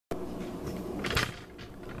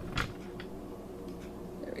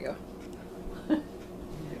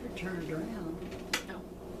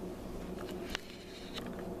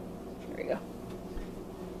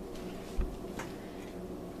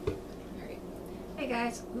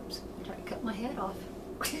guys. Oops, I tried to cut my head off.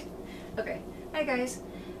 Okay. Hi guys.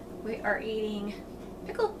 We are eating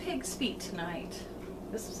pickled pig's feet tonight.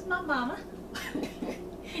 This is my mama.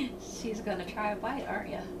 She's gonna try a bite, aren't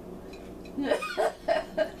you?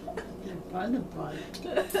 Find a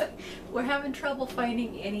bite. We're having trouble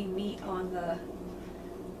finding any meat on the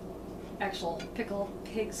actual pickled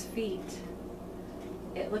pig's feet.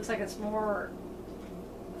 It looks like it's more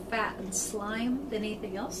fat and slime than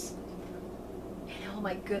anything else. And oh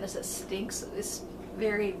my goodness, it stinks. It's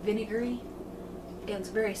very vinegary and it's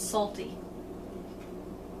very salty.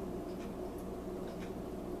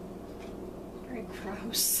 Very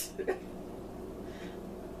gross.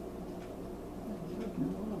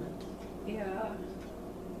 Yeah.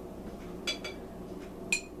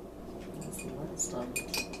 That's the last of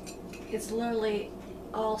it. It's literally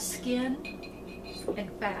all skin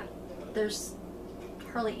and fat. There's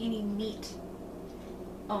hardly any meat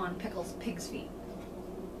on pickled pig's feet.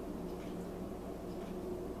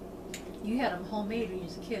 You had them homemade when you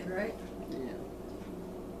was a kid, right? Yeah.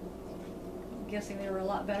 I'm guessing they were a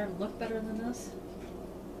lot better, look better than this?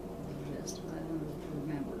 Yes, I don't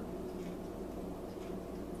remember.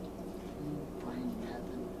 Find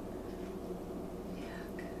nothing.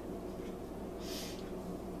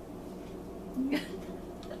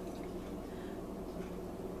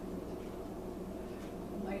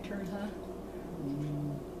 My turn, huh?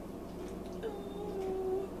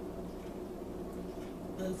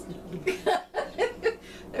 That's not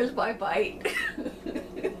There's my bite.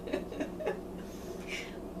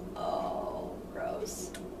 Oh,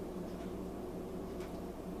 gross.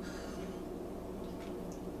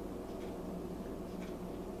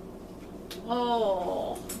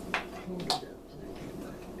 Oh.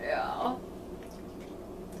 Yeah.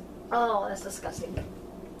 Oh, that's disgusting. I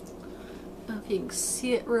don't know if you can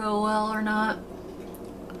see it real well or not.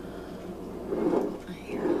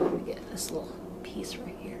 Here, let me get this little piece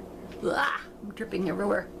right here. Ah, I'm dripping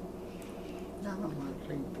everywhere. None of my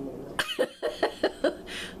people.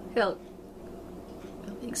 I don't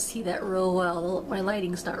think you can see that real well. My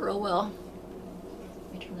lighting's not real well.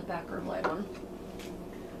 Let me turn the background light on.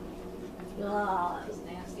 Ah, that was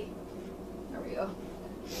nasty. There we go.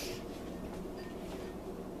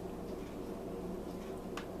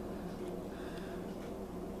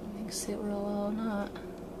 You can see it real well or not.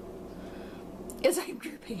 It's like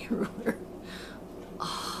dripping everywhere.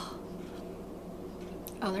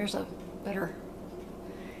 Oh, there's a better.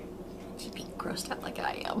 She'd be grossed out like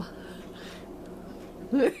I am.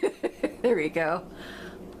 There we go.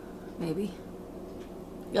 Maybe.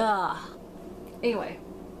 Ah. Anyway,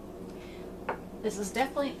 this is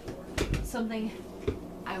definitely something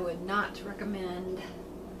I would not recommend.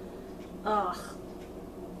 Ugh.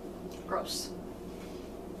 Gross.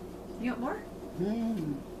 You want more?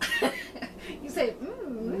 You say,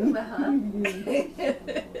 huh?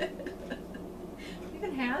 You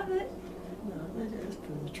can have it. No, that is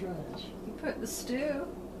for the trash. You put it in the stew.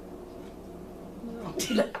 No.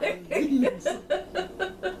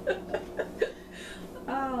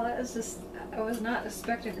 Oh, that was just, I was not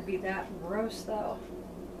expecting to be that gross though.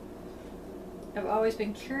 I've always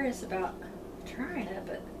been curious about trying it,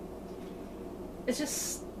 but it's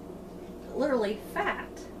just literally fat.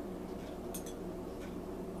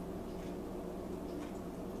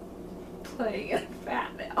 Playing in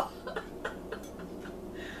fat now.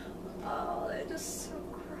 Oh, that's just so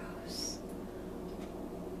gross.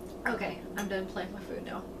 Okay, I'm done playing my food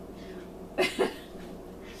now.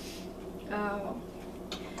 Oh.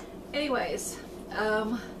 Anyways,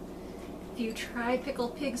 if you try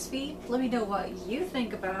pickled pig's feet, let me know what you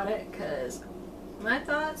think about it, because my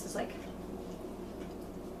thoughts is like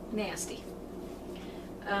nasty.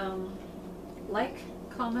 Like,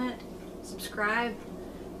 comment, subscribe,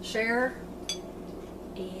 share,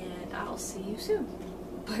 and I'll see you soon.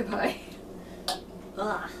 Bye bye.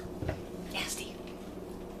 Ugh, nasty.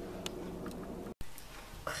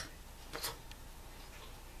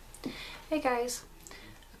 Hey guys.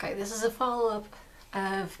 Okay, this is a follow-up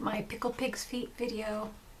of my pickled pig's feet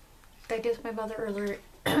video that I did with my mother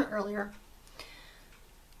earlier.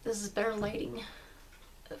 This is better lighting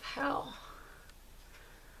of how.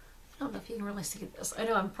 I don't know if you can really see this. I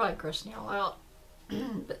know I'm probably grossing y'all out,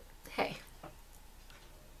 but hey.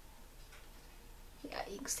 Yeah,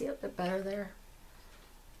 you can see it a bit better there.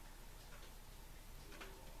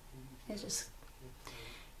 It's just,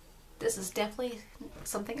 this is definitely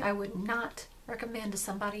something I would not recommend to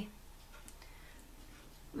somebody.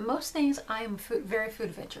 Most things I am very food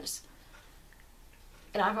adventurous.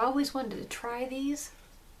 And I've always wanted to try these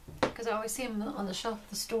because I always see them on the shelf at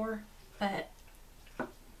the store, but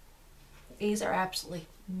these are absolutely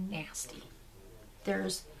nasty.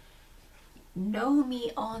 There's no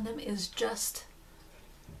meat on them, is just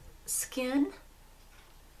skin.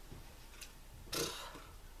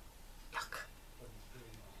 Yuck.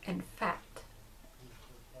 And fat.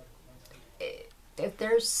 If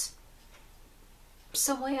there's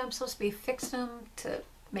some way I'm supposed to be fixing them to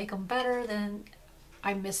make them better, then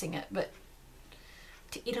I'm missing it. But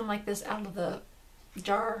to eat them like this out of the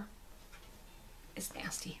jar is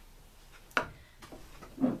nasty.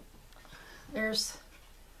 There's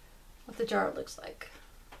what the jar looks like.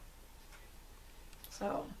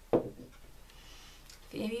 So, if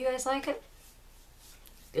any of you guys like it,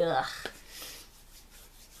 ugh.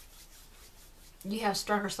 You have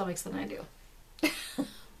stronger stomachs than I do.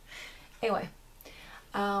 Anyway,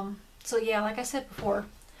 so yeah, like I said before,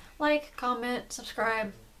 like, comment,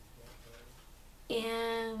 subscribe,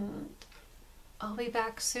 and I'll be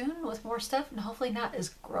back soon with more stuff, and hopefully not as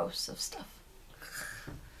gross of stuff.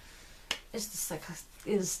 It's just like,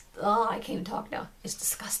 oh, I can't even talk now. It's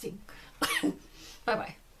disgusting.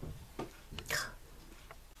 Bye-bye.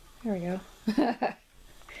 There we go.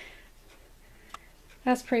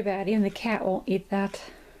 That's pretty bad. Even the cat won't eat that.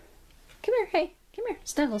 Come here, hey. Come here,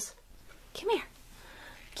 Snuggles. Come here.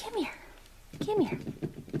 Come here. Come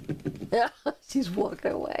here. She's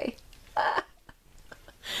walking away.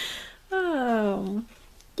 Oh,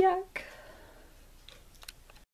 yuck.